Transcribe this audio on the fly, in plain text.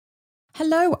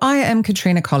Hello, I am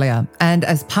Katrina Collier, and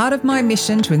as part of my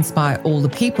mission to inspire all the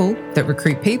people that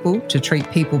recruit people to treat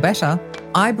people better,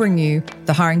 I bring you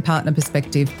the Hiring Partner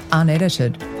Perspective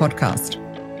Unedited podcast.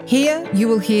 Here, you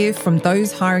will hear from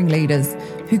those hiring leaders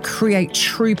who create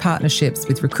true partnerships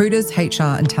with recruiters,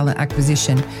 HR, and talent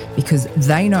acquisition because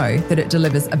they know that it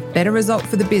delivers a better result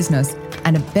for the business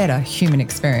and a better human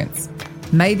experience.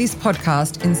 May this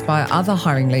podcast inspire other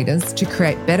hiring leaders to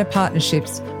create better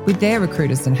partnerships with their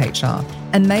recruiters and HR.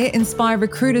 And may it inspire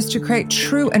recruiters to create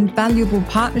true and valuable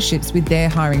partnerships with their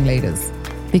hiring leaders.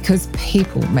 Because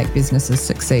people make businesses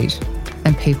succeed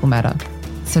and people matter.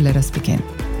 So let us begin.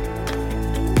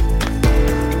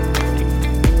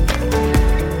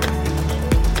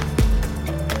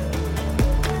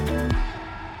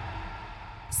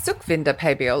 Sukhvinder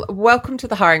Paybial, welcome to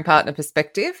the Hiring Partner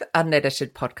Perspective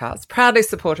Unedited podcast, proudly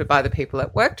supported by the people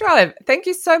at WorkDrive. Thank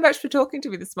you so much for talking to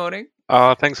me this morning.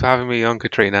 Oh, thanks for having me on,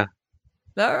 Katrina.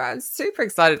 No, I'm super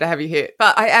excited to have you here.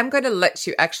 But I am going to let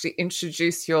you actually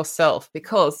introduce yourself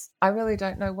because I really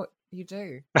don't know what you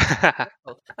do.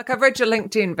 Like, I've read your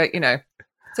LinkedIn, but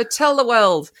so tell the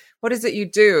world, what is it you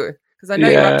do? Because I know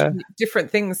you're up to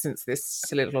different things since this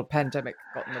silly little pandemic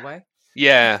got in the way.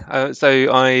 Yeah, so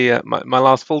my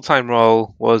last full-time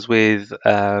role was with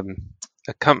a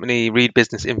company, Reed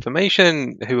Business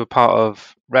Information, who were part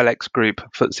of RELX Group,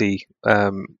 FTSE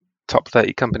top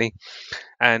 30 company,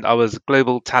 and I was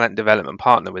global talent development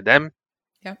partner with them.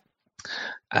 Yeah.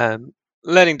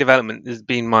 Learning development has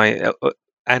been my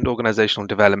and organizational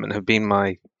development have been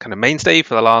my kind of mainstay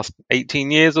for the last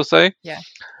 18 years or so. Yeah.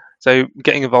 So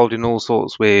getting involved in all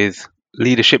sorts with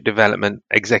leadership development,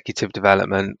 executive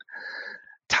development,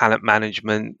 talent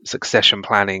management, succession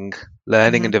planning,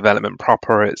 learning and development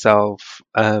proper itself,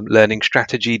 learning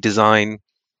strategy, design,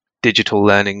 digital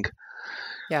learning,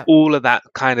 all of that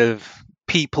kind of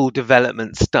people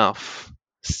development stuff.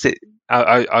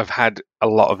 I've had a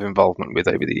lot of involvement with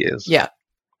over the years. Yeah,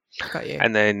 got you.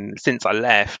 And then since I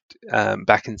left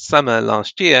back in summer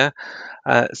last year,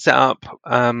 set up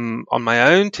on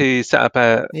my own to set up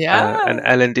an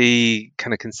L&D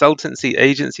kind of consultancy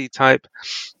agency type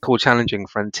called Challenging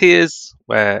Frontiers,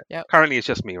 where currently it's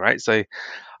just me, right? So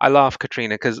I laugh,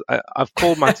 Katrina, because I've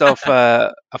called myself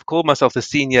the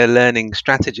senior learning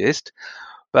strategist,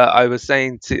 but I've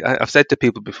said to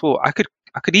people before, I could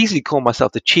easily call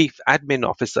myself the chief admin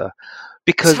officer.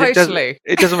 Because it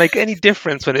doesn't make any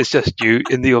difference when it's just you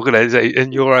in the organization,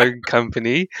 in your own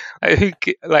company. Who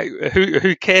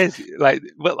cares like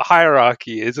what the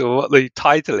hierarchy is or what the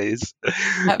title is?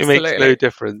 Absolutely. It makes no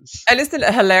difference. And isn't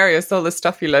it hilarious all the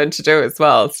stuff you learn to do as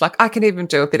well? It's like I can even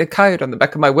do a bit of code on the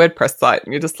back of my WordPress site,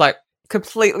 and you're just like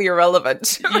completely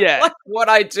irrelevant. Like what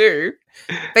I do,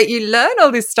 but you learn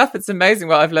all this stuff. It's amazing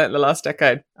what I've learned in the last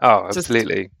decade. Oh,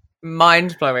 absolutely. Just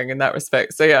mind blowing in that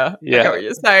respect. So I get what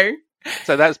you're saying.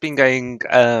 So that's been going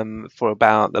for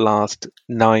about the last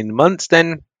 9 months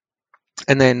then.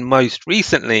 And then most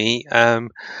recently,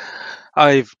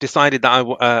 I've decided that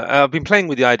I've been playing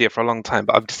with the idea for a long time,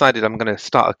 but I've decided I'm going to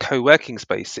start a co-working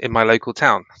space in my local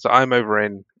town. So I'm over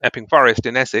in Epping Forest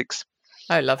in Essex.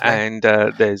 Oh, lovely. And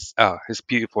it's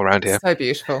beautiful around here. So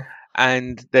beautiful.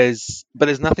 And there's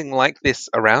nothing like this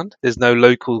around. There's no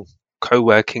local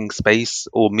co-working space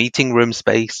or meeting room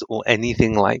space or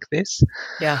anything like this.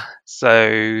 Yeah.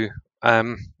 So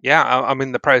I'm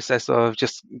in the process of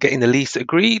just getting the lease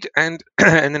agreed and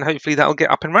and then hopefully that'll get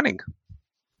up and running.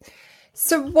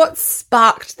 So what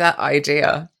sparked that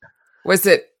idea? Was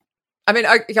it,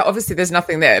 obviously there's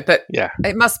nothing there, but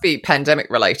it must be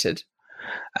pandemic related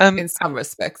in some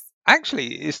respects.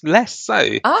 Actually, it's less so.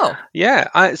 Oh. Yeah.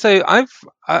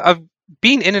 I've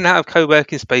been in and out of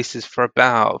co-working spaces for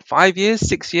about 5 years,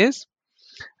 6 years.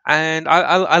 And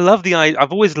I love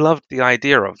I've always loved the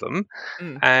idea of them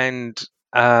and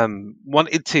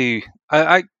wanted to,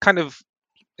 I kind of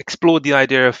explored the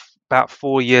idea of about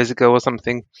 4 years ago or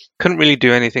something. Couldn't really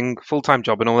do anything, full-time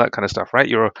job and all that kind of stuff, right?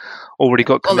 You're already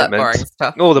got commitments.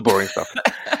 All the boring stuff.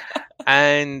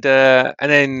 And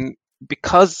then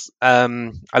because I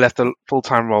left the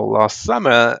full-time role last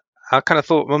summer, I kind of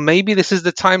thought, well, maybe this is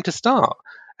the time to start.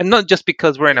 And not just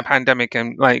because we're in a pandemic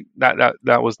and like that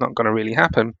was not going to really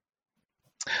happen.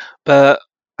 But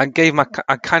I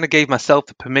kind of gave myself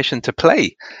the permission to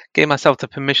play, gave myself the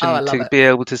permission to be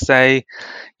able to say,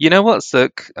 you know what,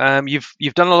 Suk,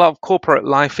 you've done a lot of corporate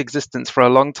life existence for a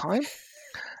long time.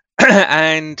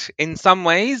 And in some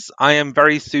ways, I am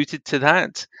very suited to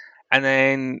that. And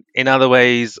then in other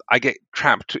ways, I get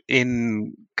trapped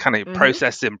in kind of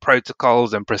processing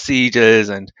protocols and procedures,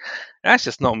 and that's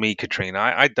just not me, Katrina.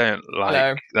 I don't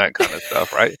like that kind of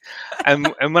stuff, right? And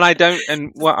when I don't,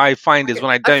 and what I find is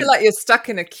when I don't, I feel like you're stuck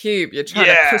in a cube. You're trying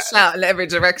to push out in every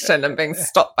direction and being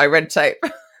stopped by red tape.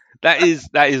 That is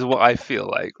what I feel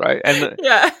like, right?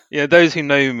 And those who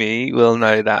know me will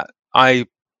know that I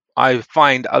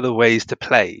find other ways to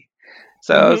play.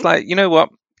 So I was like, you know what,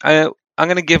 I'm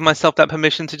going to give myself that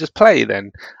permission to just play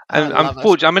then. And I'm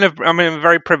fortunate. I'm in a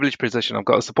very privileged position. I've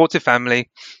got a supportive family.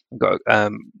 I've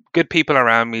got good people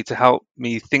around me to help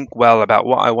me think well about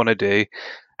what I want to do.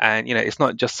 And, it's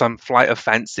not just some flight of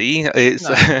fancy. It's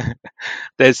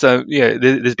there's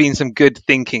there's been some good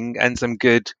thinking and some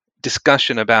good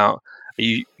discussion about,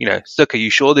 Sukh, are you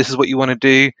sure this is what you want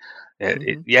to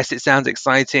do? Yes, it sounds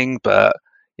exciting, but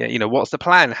what's the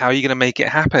plan? How are you going to make it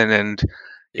happen? And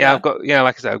I've got,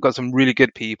 like I said, I've got some really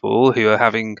good people who are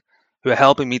helping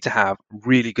me to have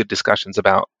really good discussions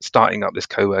about starting up this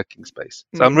co-working space.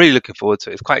 So I'm really looking forward to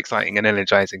it. It's quite exciting and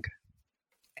energizing.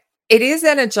 It is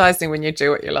energizing when you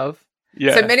do what you love.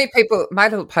 Yeah. So many people, my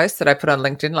little post that I put on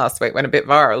LinkedIn last week went a bit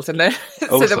viral, didn't it?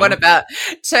 So the one about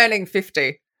turning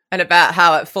 50 and about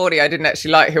how at 40 I didn't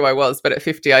actually like who I was, but at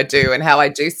 50 I do, and how I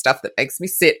do stuff that makes me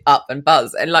sit up and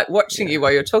buzz. And like watching you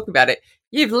while you're talking about it,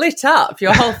 you've lit up.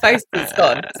 Your whole face is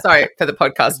gone. Sorry for the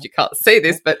podcast, you can't see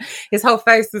this, but his whole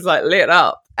face is like lit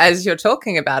up as you're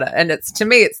talking about it. And to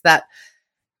me, it's that,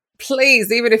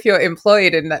 please, even if you're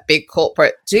employed in that big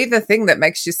corporate, do the thing that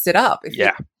makes you sit up.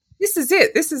 This is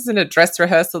it. This isn't a dress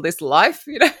rehearsal, this life,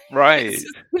 Right.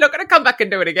 You're not going to come back and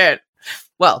do it again.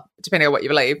 Well, depending on what you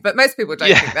believe, but most people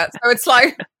don't think that. So it's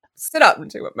like, sit up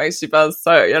and do what makes you buzz.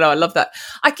 So, I love that.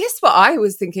 I guess what I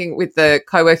was thinking with the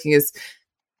co-working is,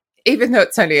 even though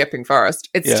it's only Epping Forest,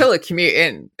 it's still a commute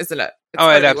in, isn't it? It's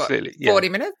absolutely. 40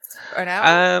 minutes or an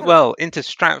hour? Well, into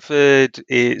Stratford,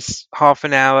 it's half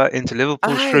an hour. Into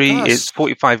Liverpool Street, it's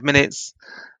 45 minutes.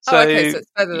 So, so it's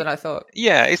further than I thought.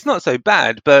 Yeah, it's not so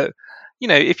bad. But,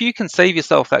 if you can save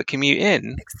yourself that commute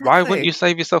in, why wouldn't you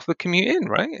save yourself the commute in,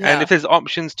 right? Yeah. And if there's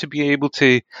options to be able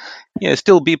to,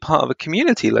 still be part of a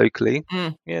community locally,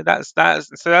 that's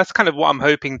kind of what I'm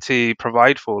hoping to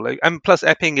provide for. And plus,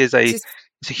 Epping is it's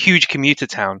a huge commuter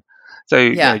town.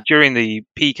 So during the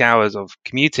peak hours of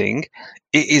commuting,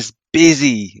 it is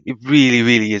busy. It really,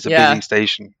 really is a busy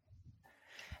station.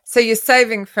 So you're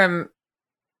saving from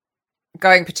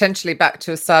going potentially back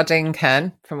to a sardine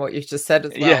can, from what you've just said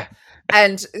as well. Yeah.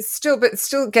 And still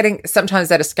getting sometimes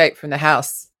that escape from the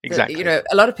house. Exactly. A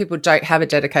lot of people don't have a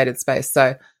dedicated space.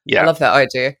 So I love that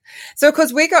idea. So of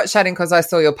course we got chatting because I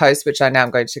saw your post, which I now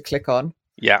am going to click on.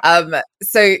 Yeah.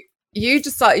 So you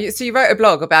wrote a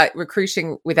blog about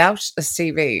recruiting without a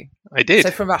CV. I did.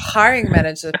 So from a hiring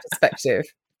manager perspective,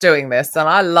 doing this, and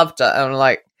I loved it. And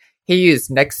like, he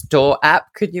used Nextdoor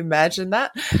app. Could you imagine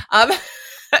that?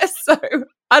 So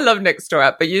I love Nextdoor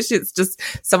app, but usually it's just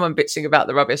someone bitching about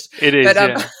the rubbish. It is.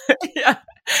 But, yeah.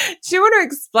 Do you want to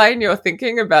explain your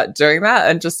thinking about doing that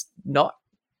and just not?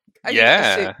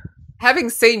 Having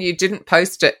seen you didn't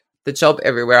post the job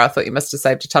everywhere, I thought you must have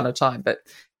saved a ton of time, but.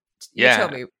 You tell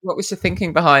me, what was your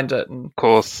thinking behind it? Of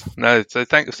course. No, so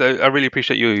thanks. So I really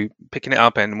appreciate you picking it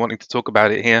up and wanting to talk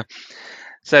about it here.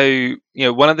 So,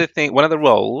 one of the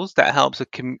roles that helps a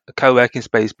co-working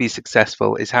space be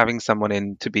successful is having someone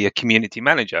in to be a community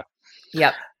manager.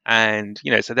 Yep. And,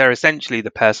 so they're essentially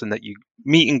the person that you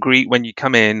meet and greet when you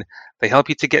come in. They help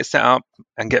you to get set up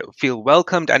and feel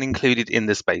welcomed and included in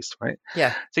the space, right?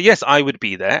 Yeah. So yes, I would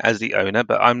be there as the owner,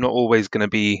 but I'm not always going to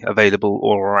be available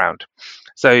all around.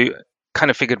 So kind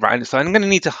of figured, right, so I'm going to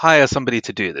need to hire somebody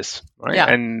to do this, right?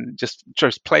 Yeah. And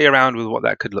just play around with what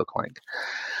that could look like.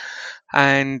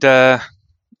 And, so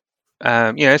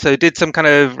did some kind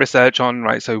of research on,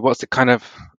 right, so what's the kind of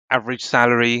average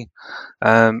salary?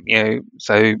 So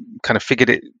kind of figured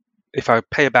it, if I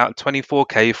pay about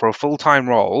 24K for a full-time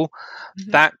role,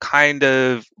 that kind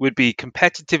of would be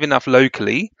competitive enough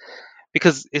locally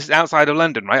because it's outside of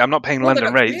London, right? I'm not paying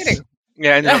London rates. Commuting.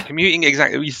 Yeah, and not commuting,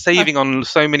 exactly. You're saving on in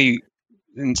so many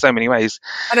ways.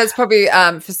 And it's probably,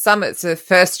 for some, it's a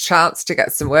first chance to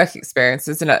get some work experience,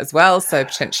 isn't it, as well? So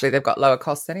potentially they've got lower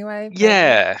costs anyway. Maybe.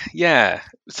 Yeah.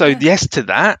 So yes to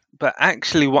that. But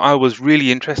actually what I was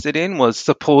really interested in was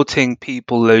supporting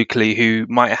people locally who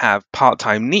might have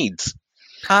part-time needs.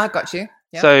 Got you.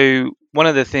 Yep. So one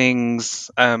of the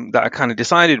things that I kind of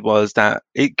decided was that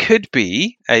it could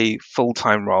be a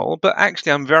full-time role, but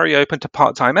actually I'm very open to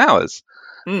part-time hours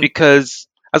because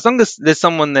as long as there's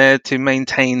someone there to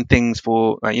maintain things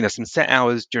for, some set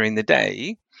hours during the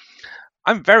day,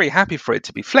 I'm very happy for it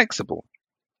to be flexible.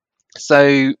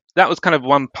 So that was kind of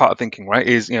one part of thinking, right?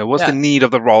 Is, what's the need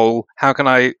of the role? How can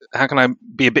I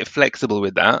be a bit flexible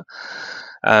with that,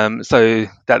 so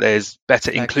that there's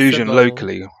better inclusion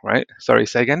locally, right? Sorry,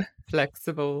 say again.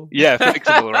 Flexible. Yeah,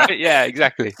 flexible, right? Yeah,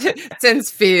 exactly. Sends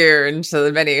fear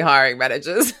into many hiring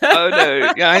managers. Oh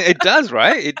no, yeah, it does,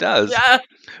 right? It does. Yeah.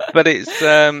 But it's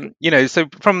so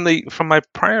from my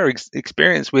prior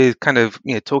experience with kind of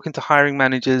talking to hiring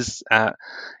managers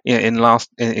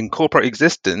in corporate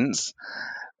existence,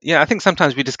 I think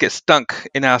sometimes we just get stuck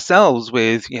in ourselves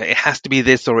with it has to be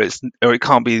this, or it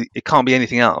can't be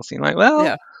anything else. Like,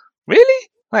 well, really?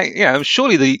 Like,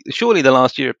 surely the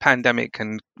last year of pandemic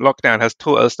and lockdown has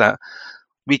taught us that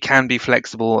we can be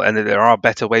flexible and that there are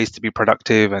better ways to be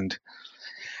productive. And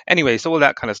anyway, so all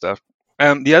that kind of stuff.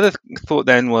 The other thought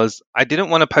then was I didn't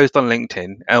want to post on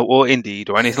LinkedIn or Indeed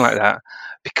or anything like that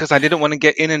because I didn't want to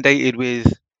get inundated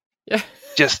with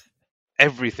just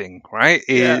everything. Right?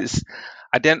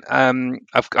 I didn't.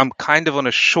 I'm kind of on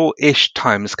a short-ish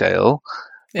time scale.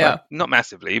 Not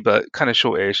massively, but kind of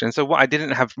short-ish. And so what I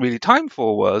didn't have really time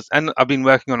for was, and I've been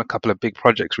working on a couple of big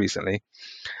projects recently,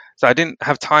 so I didn't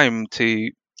have time to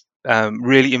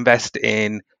really invest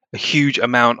in a huge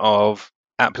amount of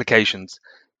applications,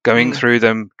 going through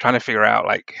them, trying to figure out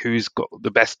like who's got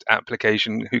the best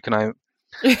application, who can I.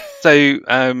 So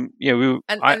and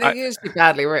they're usually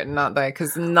badly written, aren't they?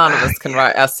 Because none of us can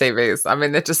write our CVs. I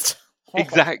mean, they're just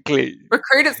exactly.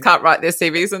 Recruiters can't write their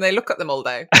CVs and they look at them all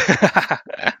day.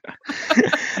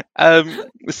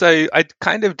 So I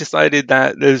kind of decided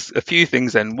that there's a few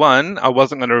things. And one, I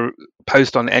wasn't going to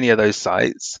post on any of those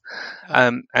sites.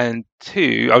 And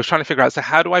two, I was trying to figure out, so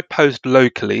how do I post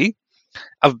locally?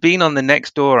 I've been on the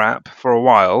Nextdoor app for a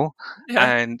while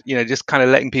and, just kind of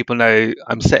letting people know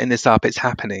I'm setting this up, it's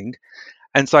happening.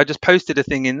 And so I just posted a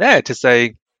thing in there to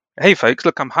say, hey, folks,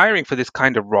 look, I'm hiring for this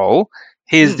kind of role.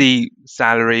 Here's the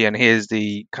salary and here's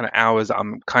the kind of hours that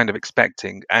I'm kind of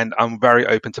expecting. And I'm very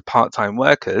open to part-time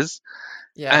workers.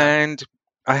 And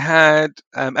I had,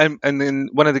 and then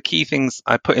one of the key things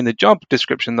I put in the job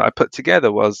description that I put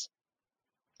together was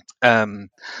that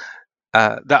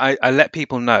I let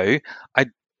people know I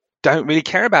don't really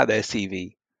care about their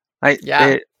CV.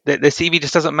 Their CV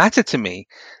just doesn't matter to me.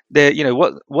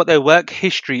 What their work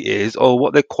history is, or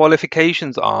what their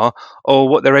qualifications are, or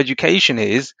what their education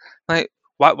is. Like,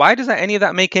 why does any of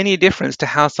that make any difference to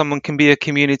how someone can be a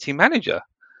community manager?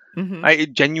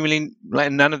 It genuinely,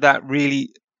 none of that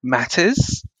really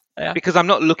matters because I'm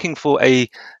not looking for a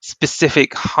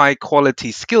specific high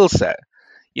quality skill set.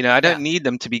 I don't need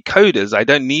them to be coders. I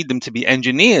don't need them to be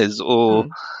engineers or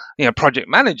project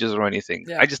managers or anything.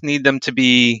 I just need them to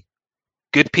be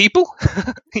good people.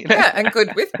 And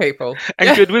good with people.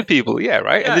 And good with people,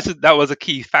 right? And that was a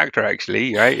key factor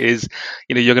actually, right? Is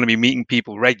you're going to be meeting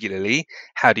people regularly.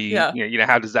 How do you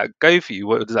how does that go for you?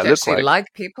 What does that look like?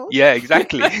 Like people? Yeah,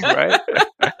 exactly. Right.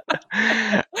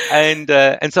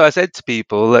 And so I said to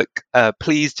people, look,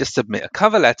 please just submit a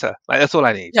cover letter. Like, that's all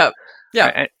I need.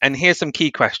 Yeah. And here's some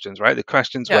key questions, right? The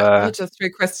questions were just 3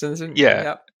 questions. Didn't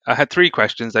you? I had 3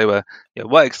 questions. They were,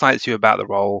 what excites you about the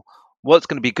role? What's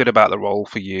going to be good about the role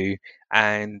for you?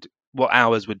 And what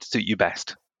hours would suit you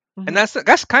best? And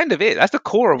that's kind of it. That's the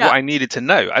core of what I needed to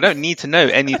know. I don't need to know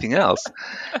anything else.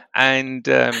 And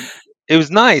it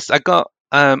was nice. I got,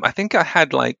 I think I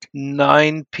had like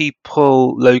 9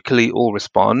 people locally all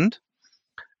respond.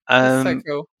 That's so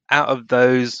cool. Out of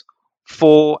those,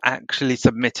 4 actually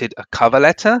submitted a cover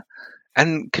letter.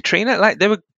 And Katrina, like, they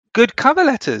were good cover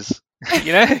letters.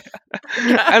 And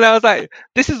I was like,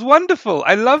 this is wonderful.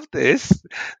 I love this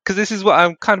because this is what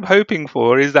I'm kind of hoping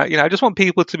for, is that, I just want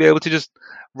people to be able to just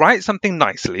write something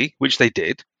nicely, which they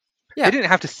did. They didn't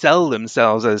have to sell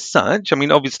themselves as such. I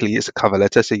mean, obviously it's a cover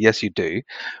letter, so yes, you do.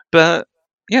 But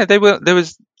there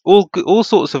was all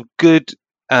sorts of good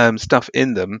stuff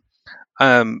in them.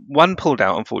 One pulled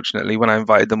out, unfortunately, when I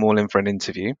invited them all in for an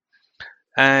interview.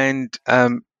 And I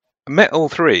met all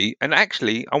 3, and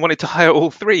actually I wanted to hire all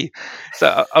 3.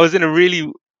 So I was in a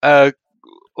really kind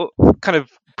of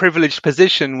privileged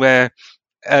position where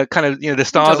kind of the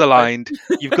stars aligned.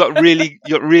 You've got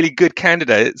really good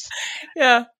candidates.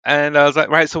 Yeah. And I was like,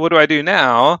 right, so what do I do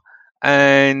now?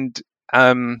 And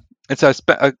so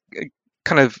I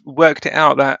kind of worked it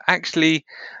out that actually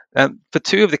for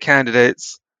 2 of the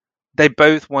candidates, they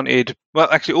both wanted, well,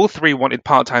 actually all 3 wanted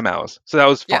part-time hours. So that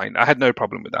was fine. I had no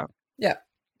problem with that. Yeah.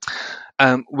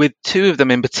 With 2 of them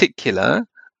in particular,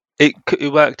 it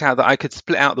worked out that I could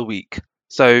split out the week.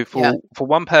 So for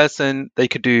one person, they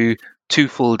could do 2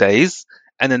 full days,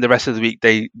 and then the rest of the week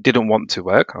they didn't want to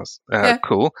work. I was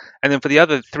cool. And then for the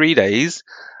other 3 days,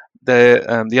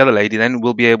 the other lady then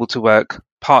will be able to work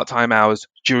part-time hours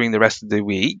during the rest of the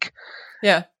week.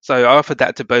 Yeah. So I offered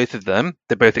that to both of them.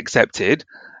 They both accepted.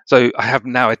 So I have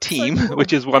now a team, So cool.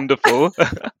 which is wonderful.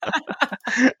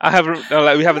 We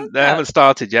haven't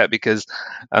started yet because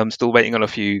I'm still waiting on a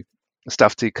few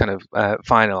stuff to kind of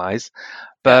finalize.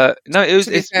 But no, it was.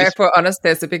 To be fair, if we're honest,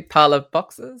 there's a big pile of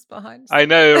boxes behind. I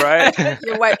know, right?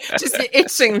 You're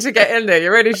itching to get in there.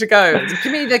 You're ready to go.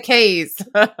 Give me the keys.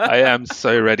 I am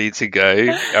so ready to go.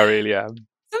 I really am.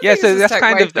 Some so that's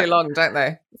kind of too long, don't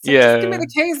they? So yeah. Just give me the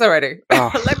keys already.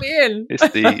 Let me in.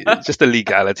 It's just the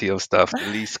legality of stuff, the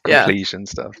lease completion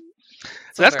stuff.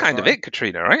 So that's kind of it,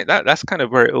 Katrina, right? That's kind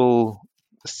of where it all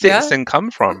sits and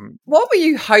come from. What were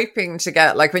you hoping to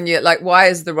get? Like when you why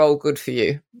is the role good for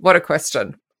you? What a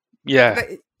question. Yeah. But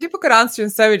people could answer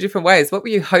in so many different ways. What were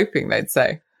you hoping they'd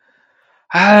say?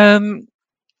 Kind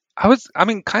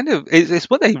of it's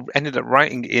what they ended up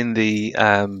writing in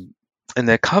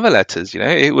their cover letters,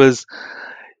 it was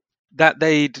that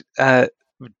they'd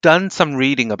done some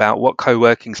reading about what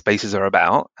co-working spaces are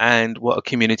about and what a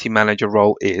community manager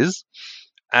role is.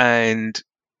 And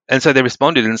so they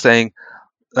responded and saying,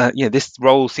 this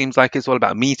role seems like it's all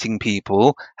about meeting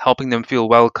people, helping them feel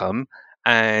welcome,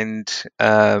 and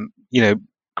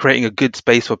creating a good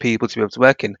space for people to be able to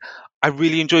work in. I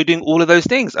really enjoy doing all of those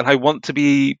things, and I want to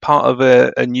be part of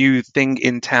a new thing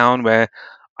in town where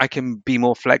I can be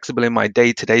more flexible in my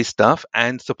day-to-day stuff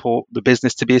and support the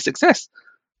business to be a success.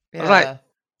 Yeah. I was like,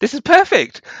 this is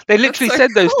perfect. They literally said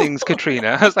those things,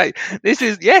 Katrina. I was like, this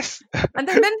is, yes. And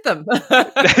they meant them.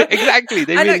 Exactly.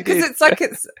 They really did. Because it's like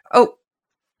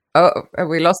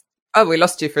we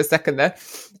lost you for a second there.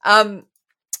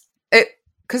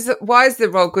 Because why is the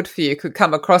role good for you could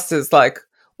come across as like,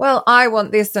 well, I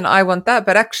want this and I want that,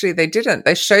 but actually they didn't.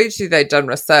 They showed you they'd done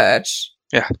research,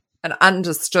 and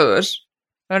understood,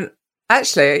 and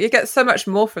actually you get so much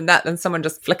more from that than someone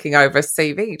just flicking over a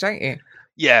CV, don't you?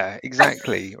 Yeah,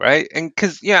 exactly, right? And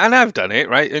because and I've done it,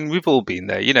 right? And we've all been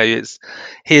there. It's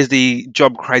here's the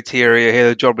job criteria, here are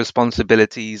the job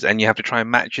responsibilities, and you have to try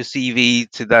and match your CV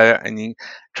to that, and you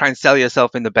try and sell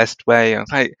yourself in the best way. And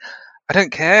like, I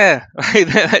don't care.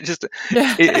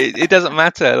 It doesn't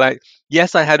matter. Like,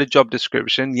 yes, I had a job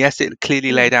description. Yes, it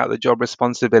clearly laid out the job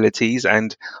responsibilities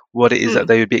and what it is that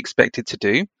they would be expected to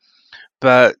do.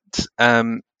 But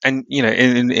and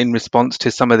in response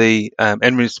to some of the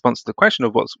in response to the question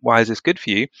of why is this good for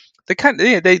you, they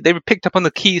picked up on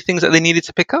the key things that they needed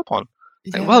to pick up on.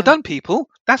 Like, well done, people.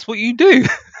 That's what you do.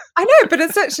 I know, but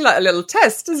it's actually like a little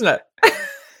test, isn't it?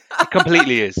 It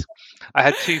completely is. I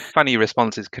had two funny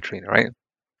responses, Katrina, right?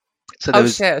 So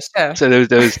share. So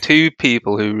there was two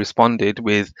people who responded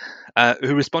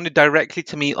directly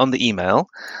to me on the email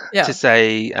to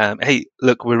say, "Hey,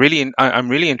 look, I'm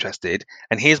really interested,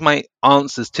 and here's my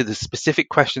answers to the specific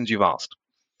questions you've asked."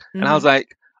 And I was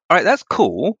like, "All right, that's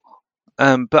cool,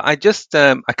 but I just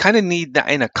I kind of need that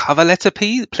in a cover letter,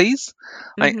 please."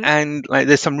 And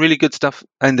there's some really good stuff.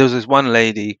 And there was this one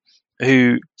lady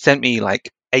who sent me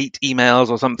like 8 emails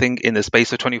or something in the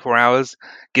space of 24 hours,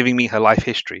 giving me her life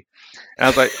history. And I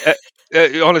was like,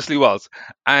 it honestly was.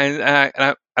 And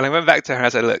I went back to her and I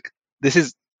said, look,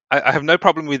 I have no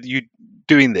problem with you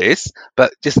doing this,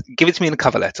 but just give it to me in a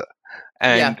cover letter.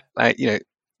 And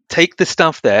take the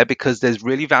stuff there because there's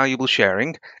really valuable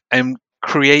sharing, and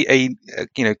create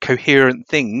a coherent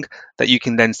thing that you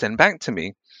can then send back to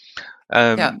me.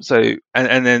 So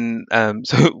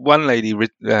one lady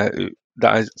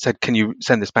that I said, can you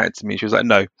send this back to me? She was like,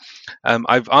 no,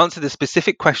 I've answered the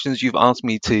specific questions you've asked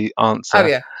me to answer. Oh,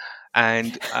 yeah.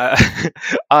 And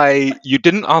you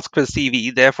didn't ask for a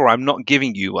CV, therefore I'm not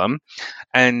giving you one.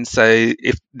 And so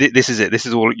if this is it, this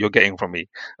is all you're getting from me.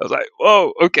 I was like,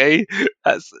 whoa, okay,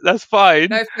 that's fine.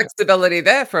 No flexibility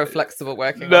there for a flexible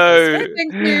working office. No,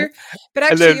 thank you. But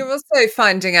actually, you're also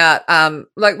finding out,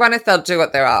 like, one, if they'll do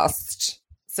what they're asked.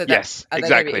 So that's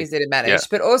exactly easy to manage. Yeah.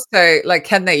 But also, like,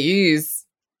 can they use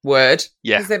Word?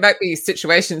 Yeah. Because there might be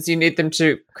situations you need them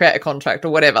to create a contract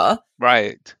or whatever.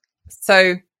 Right.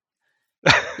 So,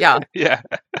 yeah. Yeah.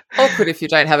 Awkward if you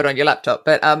don't have it on your laptop,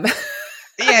 but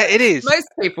yeah, it is. Most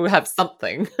people have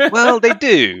something. Well, they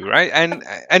do, right?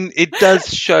 And it does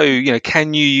show,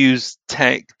 can you use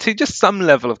tech to just some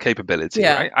level of capability,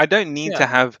 right? I don't need to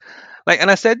have and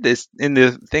I said this in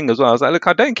the thing as well. I was like, look,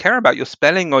 I don't care about your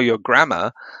spelling or your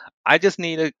grammar. I just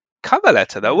need a cover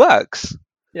letter that works.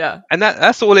 Yeah. And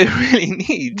that's all it really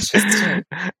needs. So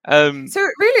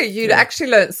really, you'd actually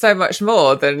learn so much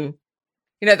more than,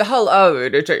 the whole,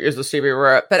 they don't use the CV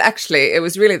word. But actually, it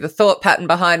was really the thought pattern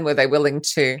behind, were they willing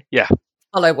to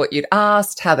follow what you'd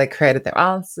asked, how they created their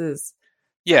answers.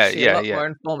 A lot more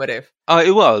informative.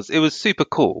 It was super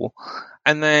cool.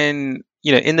 And then,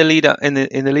 in the lead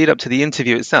up to the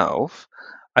interview itself,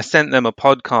 I sent them a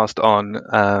podcast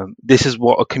on this is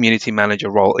what a community manager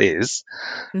role is,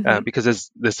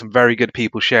 because there's some very good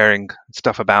people sharing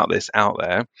stuff about this out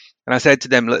there. And I said to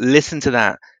them, listen to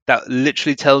that. That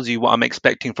literally tells you what I'm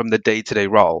expecting from the day-to-day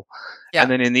role. Yeah.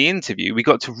 And then in the interview, we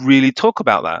got to really talk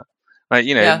about that.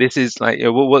 This is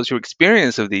what's your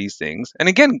experience of these things? And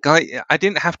again, I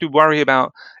didn't have to worry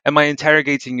about, am I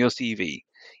interrogating your CV?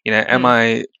 Am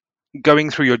I going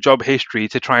through your job history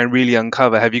to try and really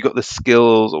uncover, have you got the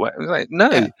skills? Or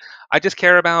no, I just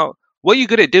care about what you're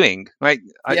good at doing. Do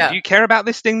you care about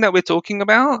this thing that we're talking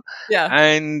about? Yeah.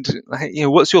 And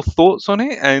what's your thoughts on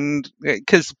it? And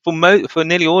because for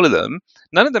nearly all of them,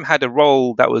 none of them had a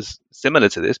role that was similar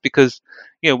to this, because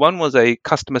one was a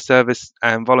customer service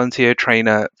and volunteer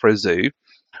trainer for a zoo,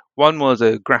 one was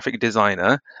a graphic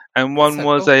designer, and one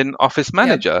was an office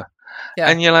manager. Yeah.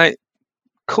 And you're like,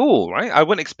 cool, right? I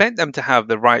wouldn't expect them to have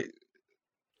the right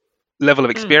level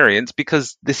of experience,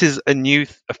 because this is a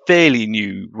fairly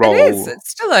new role. It is. It's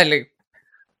still only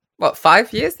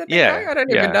 5 years they've been going? I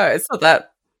don't even know. It's not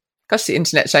that. Gosh, the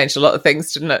internet changed a lot of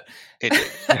things, didn't it? It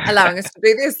did. Allowing us to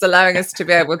do this, allowing us to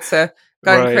be able to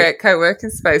go and create co-working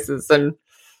spaces and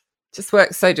just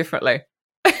work so differently.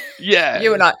 Yeah.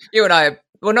 You and I are,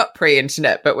 well, not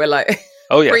pre-internet, but we're like,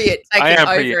 oh yeah, taking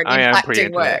over and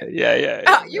impacting work. Yeah.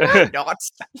 Oh, you are not.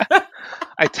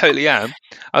 I totally am.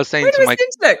 I was saying when was the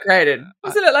internet created?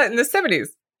 Wasn't it in the 70s?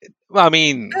 Well, I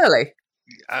mean, early.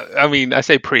 I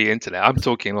say pre-internet. I'm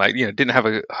talking didn't have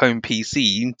a home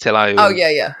PC until I was,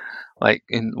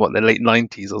 in the late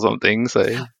 90s or something.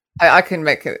 So I can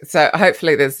make it. So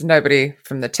hopefully there's nobody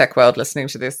from the tech world listening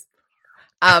to this.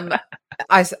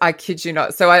 I kid you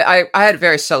not. So I had a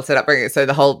very sheltered upbringing. So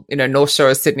the whole, North Shore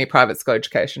of Sydney private school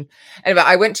education. Anyway,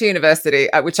 I went to university,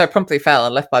 which I promptly failed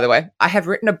and left, by the way. I have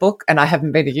written a book and I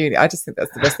haven't been to uni. I just think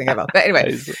that's the best thing ever. But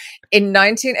anyway, in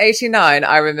 1989,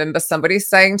 I remember somebody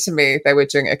saying to me they were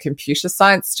doing a computer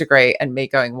science degree and me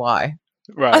going, why?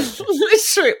 Right.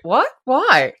 Literally, what?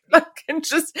 Why? And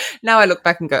just now I look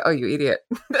back and go, oh, you idiot.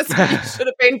 That's what you should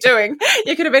have been doing.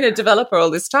 You could have been a developer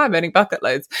all this time earning bucket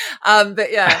loads.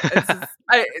 But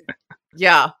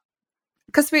yeah,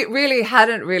 because we really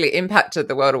hadn't really impacted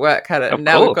the world of work, had it? And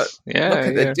now we've got look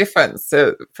at the difference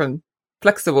from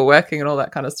flexible working and all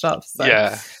that kind of stuff. So.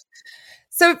 Yeah.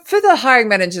 So for the hiring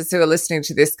managers who are listening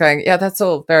to this going, yeah, that's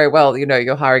all very well,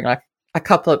 you're hiring a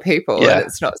couple of people and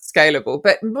it's not scalable,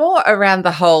 but more around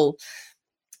the whole,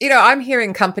 I'm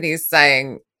hearing companies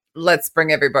saying, let's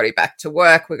bring everybody back to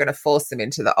work. We're going to force them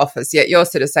into the office. Yet you're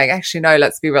sort of saying, actually, no,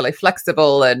 let's be really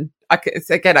flexible. And I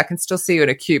can still see you in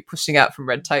a queue pushing out from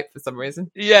red tape for some reason.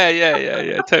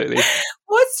 Yeah, totally.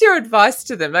 What's your advice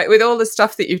to them? With all the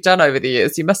stuff that you've done over the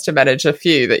years, you must have managed a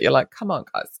few that you're like, come on,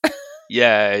 guys.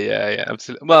 Yeah,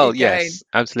 absolutely. Well, yes,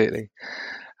 absolutely.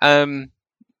 I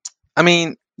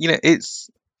mean,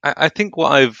 I think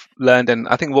what I've learned, and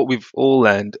I think what we've all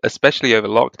learned, especially over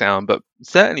lockdown, but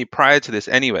certainly prior to this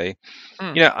anyway,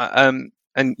 and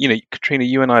Katrina,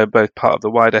 you and I are both part of the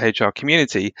wider HR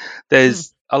community.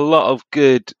 There's a lot of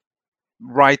good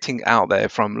writing out there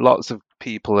from lots of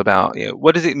people about,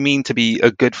 what does it mean to be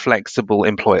a good, flexible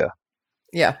employer?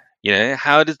 Yeah.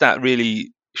 How does that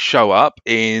really show up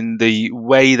in the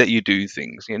way that you do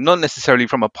things? Not necessarily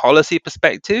from a policy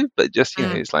perspective, but just,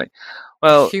 it's like,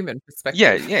 well, human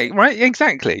perspective. Yeah, right,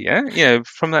 exactly. Yeah,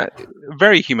 from that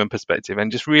very human perspective,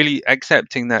 and just really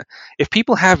accepting that if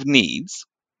people have needs,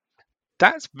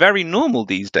 that's very normal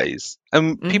these days.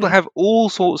 And people have all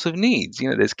sorts of needs.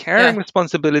 There's caring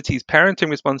responsibilities,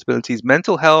 parenting responsibilities,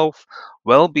 mental health,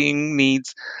 well-being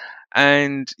needs.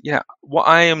 And what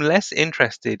I am less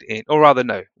interested in, or rather,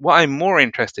 no, what I'm more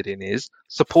interested in is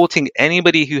supporting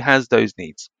anybody who has those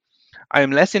needs. I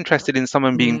am less interested in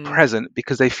someone being present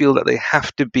because they feel that they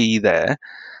have to be there.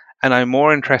 And I'm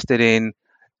more interested in,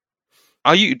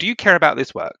 do you care about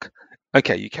this work?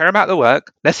 Okay, you care about the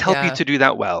work. Let's help you to do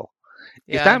that well.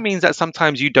 If that means that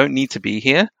sometimes you don't need to be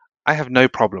here, I have no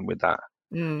problem with that.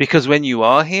 Because when you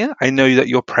are here, I know that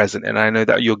you're present and I know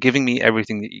that you're giving me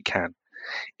everything that you can.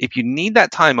 If you need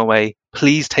that time away,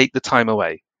 please take the time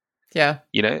away. Yeah.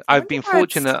 I've been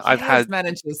fortunate. I've had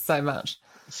managers so much.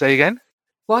 Say again?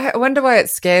 I wonder why it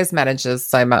scares managers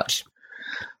so much.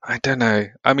 I don't know.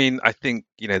 I mean, I think,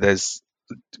 there's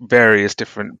various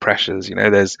different pressures.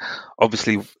 There's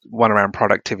obviously one around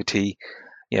productivity.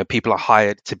 People are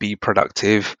hired to be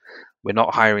productive. We're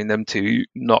not hiring them to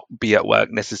not be at work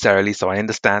necessarily. So I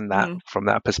understand that from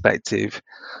that perspective.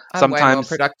 I'm way more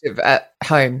productive at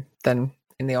home than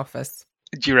in the office.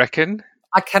 Do you reckon?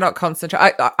 I cannot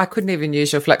concentrate. I couldn't even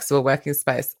use your flexible working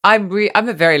space. I'm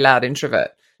a very loud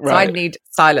introvert. So I need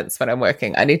silence when I'm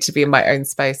working. I need to be in my own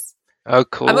space. Oh,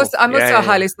 cool. I'm also a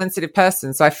highly sensitive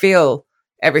person, so I feel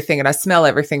everything and I smell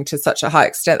everything to such a high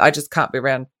extent. I just can't be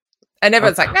around. And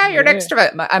everyone's like, no, you're an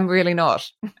extrovert. I'm really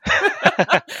not.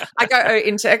 I go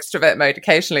into extrovert mode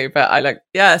occasionally, but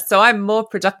so I'm more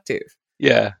productive.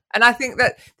 Yeah. And I think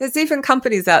that there's even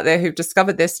companies out there who've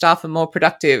discovered their staff are more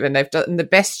productive and they've done the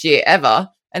best year ever.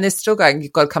 And they're still going,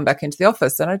 you've got to come back into the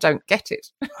office. And I don't get it.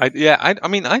 I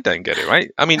don't get it,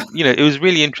 right? I mean, it was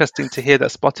really interesting to hear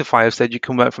that Spotify have said you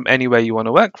can work from anywhere you want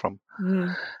to work from.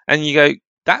 And you go,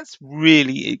 that's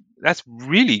really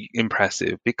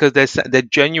impressive, because they're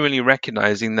genuinely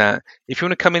recognizing that if you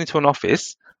want to come into an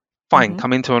office, fine,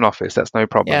 come into an office. That's no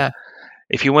problem. Yeah.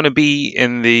 If you want to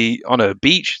be on a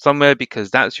beach somewhere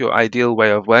because that's your ideal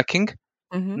way of working,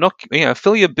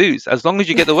 fill your boots. As long as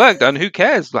you get the work done, who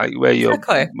cares? Like where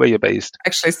you're based.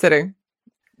 Actually sitting.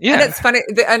 Yeah. And it's funny.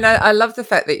 And I love the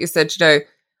fact that you said,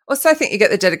 also I think you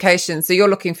get the dedication. So you're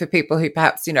looking for people who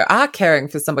perhaps, are caring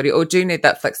for somebody or do need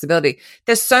that flexibility.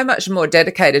 There's so much more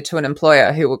dedicated to an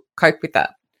employer who will cope with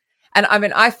that. And I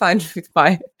mean, I find with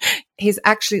he's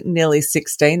actually nearly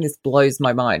 16. This blows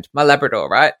my mind. My Labrador,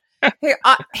 right?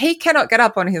 He cannot get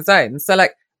up on his own. So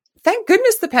thank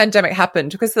goodness the pandemic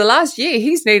happened, because the last year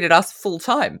he's needed us full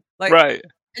time. Right.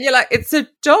 And you're like, it's a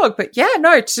dog, but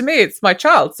to me, it's my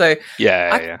child. So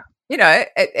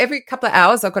every couple of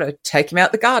hours, I've got to take him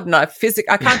out the garden. I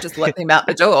can't just let him out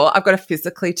the door. I've got to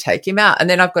physically take him out, and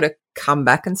then I've got to come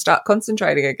back and start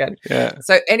concentrating again. Yeah.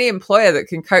 So any employer that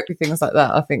can cope with things like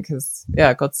that, I think is,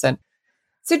 godsend.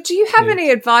 So do you have any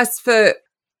advice for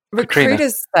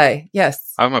recruiters today?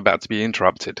 Yes. I'm about to be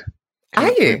interrupted.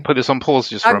 Are you? Put this on pause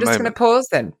just for a moment. I'm just going to pause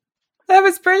then. That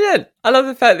was brilliant. I love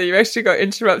the fact that you actually got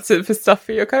interrupted for stuff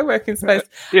for your co-working space.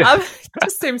 It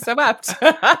just seems so apt.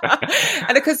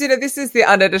 And because, this is the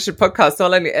unedited podcast, so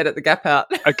I'll only edit the gap out.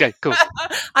 Okay, cool.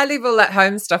 I leave all that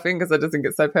home stuff in because I just think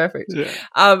it's so perfect. Yeah.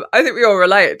 I think we all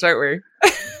relate, don't we?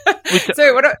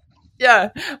 So what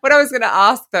I was going to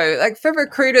ask though, for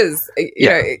recruiters,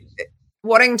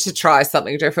 wanting to try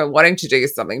something different, wanting to do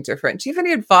something different, do you have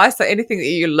any advice or anything that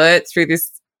you learned through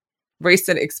this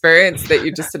recent experience that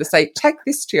you just sort of say, take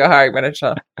this to your hiring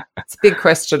manager? It's a big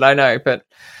question, I know, but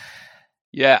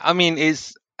I mean,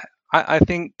 I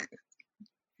think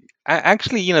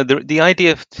actually, the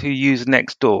idea to use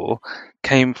Nextdoor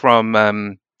came from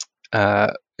when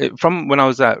I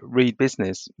was at Reed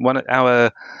Business. One of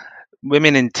our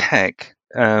women in tech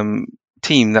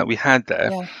team that we had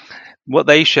there, what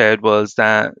they shared was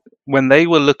that when they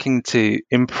were looking to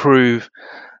improve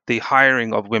the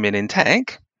hiring of women in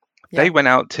tech, they went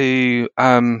out to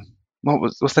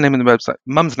what's the name of the website?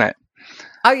 Mumsnet.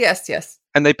 Oh yes.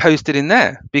 And they posted in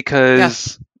there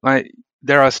because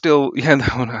there are still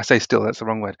when I say still, that's the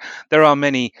wrong word. There are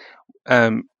many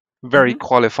very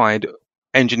qualified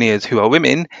engineers who are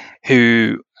women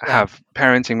who have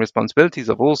parenting responsibilities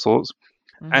of all sorts,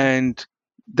 and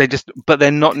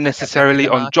they're not necessarily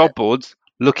on job boards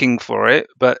looking for it,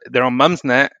 but they're on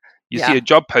Mumsnet. You see a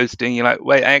job posting, you're like,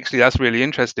 wait, actually, that's really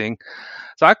interesting.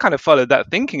 So I kind of followed that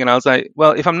thinking, and I was like,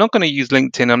 well, if I'm not going to use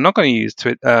LinkedIn, I'm not going to use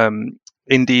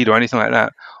Indeed or anything like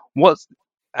that.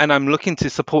 And I'm looking to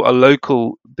support a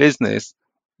local business.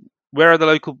 Where are the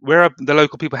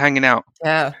local people hanging out?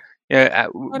 Yeah.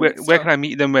 Where can I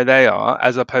meet them where they are,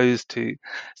 as opposed to?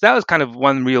 So that was kind of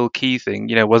one real key thing,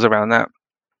 was around that.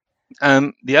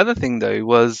 The other thing though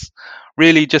was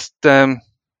really just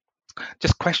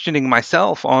questioning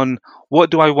myself on what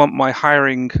do I want my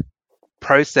hiring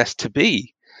process to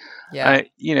be.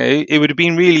 It would have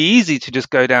been really easy to just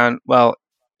go down, well,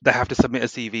 they have to submit a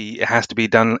CV, it has to be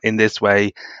done in this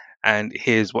way, and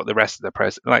here's what the rest of the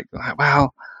process,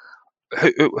 wow,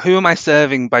 who am I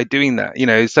serving by doing that?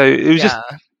 So it was just,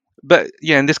 but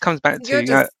and this comes back to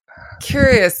just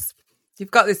curious.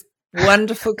 You've got this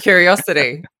wonderful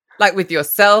curiosity, with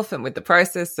yourself and with the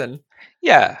process. And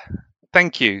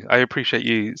thank you. I appreciate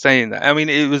you saying that. I mean,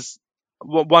 it was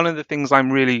one of the things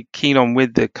I'm really keen on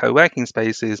with the co-working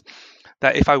space is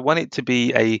that if I want it to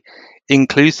be a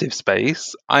inclusive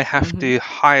space, I have to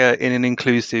hire in an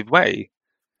inclusive way.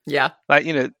 Yeah.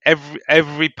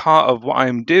 Every part of what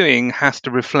I'm doing has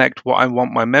to reflect what I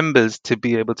want my members to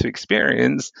be able to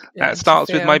experience. That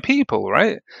starts with my people,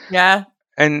 right? Yeah.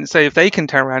 And so if they can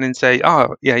turn around and say,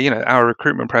 oh, our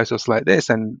recruitment process like this,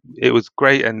 and it was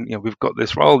great, and we've got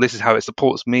this role, this is how it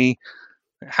supports me.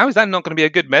 How is that not going to be a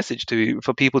good message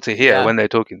for people to hear when they're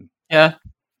talking? Yeah.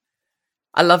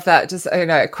 I love that. Just,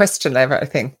 question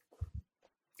everything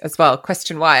as well.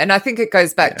 Question why. And I think it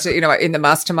goes back to, in the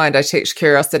mastermind, I teach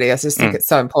curiosity. I just think it's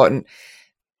so important.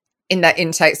 in that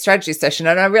intake strategy session.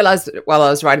 And I realized while I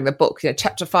was writing the book,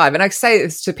 chapter 5, and I say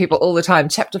this to people all the time,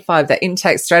 chapter 5, that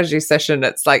intake strategy session,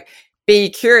 it's like, be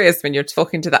curious when you're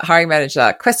talking to that hiring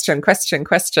manager. Question.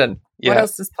 Yeah. What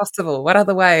else is possible? What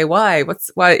other way? Why?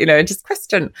 Just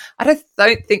question. I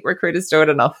don't think recruiters do it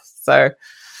enough. So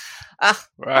I'm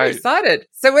excited.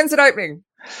 So when's it opening?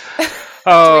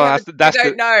 Oh,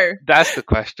 don't know. That's the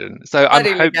question. So I'm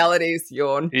legalities,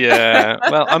 yawn. Yeah.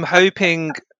 Well, I'm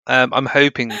hoping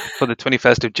for the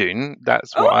 21st of June.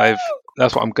 That's what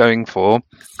I'm going for.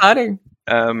 Exciting.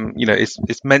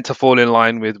 It's meant to fall in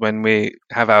line with when we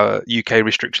have our UK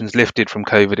restrictions lifted from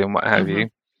COVID and what have you.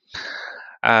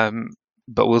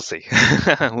 But we'll see.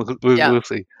 We'll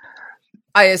see.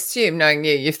 I assume, knowing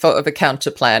you've thought of a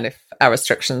counter plan if our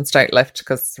restrictions don't lift,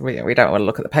 because we don't want to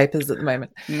look at the papers at the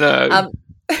moment. No.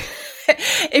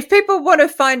 If people want to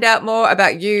find out more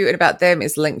about you and about them,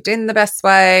 is LinkedIn the best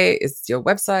way? Is your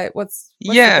website? What's the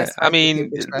best way? I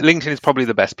mean, LinkedIn is probably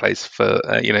the best place for,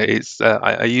 it's,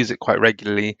 I use it quite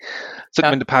regularly.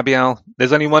 Sukhminder Pabial.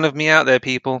 There's only one of me out there,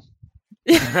 people.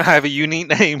 I have a unique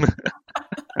name.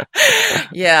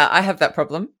 Yeah, I have that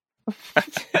problem.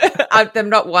 I'm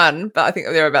not one, but I think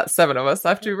there are about 7 of us. I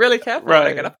have to be really careful what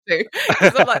I get up to,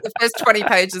 because I'm like the first 20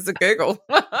 pages of Google.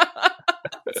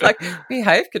 It's like,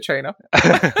 behave, Katrina.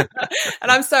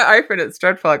 And I'm so open, it's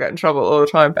dreadful. I get in trouble all the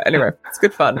time. But anyway, it's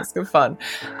good fun.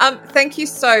 Thank you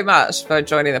so much for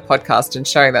joining the podcast and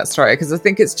sharing that story, because I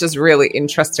think it's just really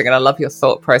interesting and I love your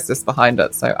thought process behind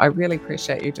it. So I really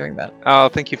appreciate you doing that. Oh,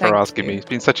 thank you for asking me. It's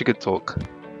been such a good talk.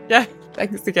 Yeah,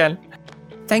 thanks again.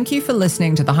 Thank you for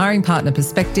listening to the Hiring Partner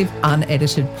Perspective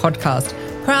Unedited podcast,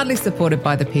 proudly supported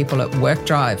by the people at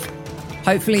WorkDrive.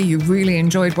 Hopefully you really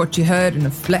enjoyed what you heard and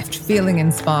have left feeling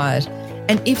inspired.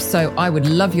 And if so, I would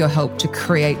love your help to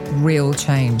create real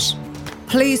change.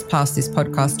 Please pass this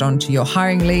podcast on to your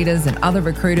hiring leaders and other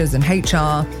recruiters and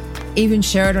HR. Even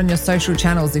share it on your social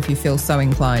channels if you feel so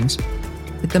inclined.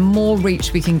 But the more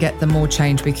reach we can get, the more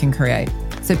change we can create.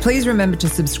 So please remember to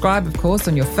subscribe, of course,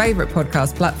 on your favourite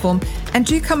podcast platform. And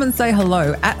do come and say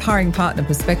hello at Hiring Partner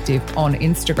Perspective on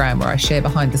Instagram, where I share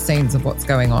behind the scenes of what's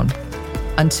going on.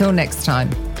 Until next time,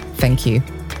 thank you.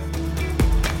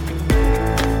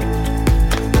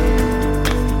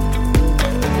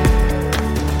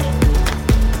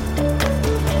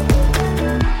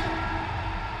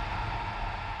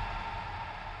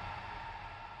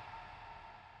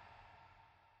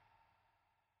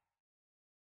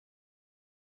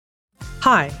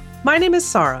 Hi, my name is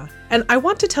Sarah, and I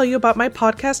want to tell you about my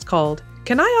podcast called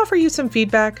Can I Offer You Some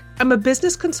Feedback? I'm a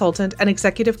business consultant and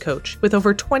executive coach with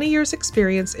over 20 years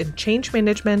experience in change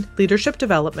management, leadership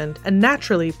development, and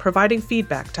naturally providing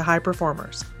feedback to high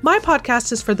performers. My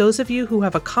podcast is for those of you who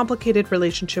have a complicated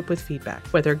relationship with feedback,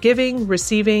 whether giving,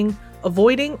 receiving,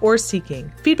 avoiding, or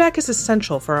seeking. Feedback is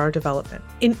essential for our development.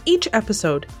 In each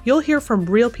episode, you'll hear from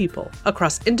real people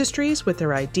across industries with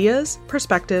their ideas,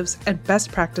 perspectives, and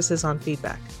best practices on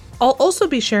feedback. I'll also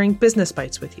be sharing business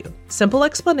bites with you, simple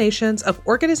explanations of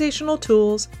organizational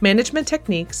tools, management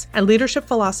techniques, and leadership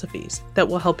philosophies that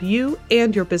will help you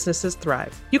and your businesses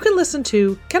thrive. You can listen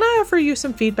to Can I Offer You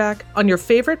Some Feedback on your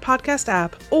favorite podcast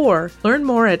app, or learn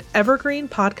more at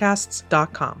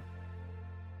evergreenpodcasts.com.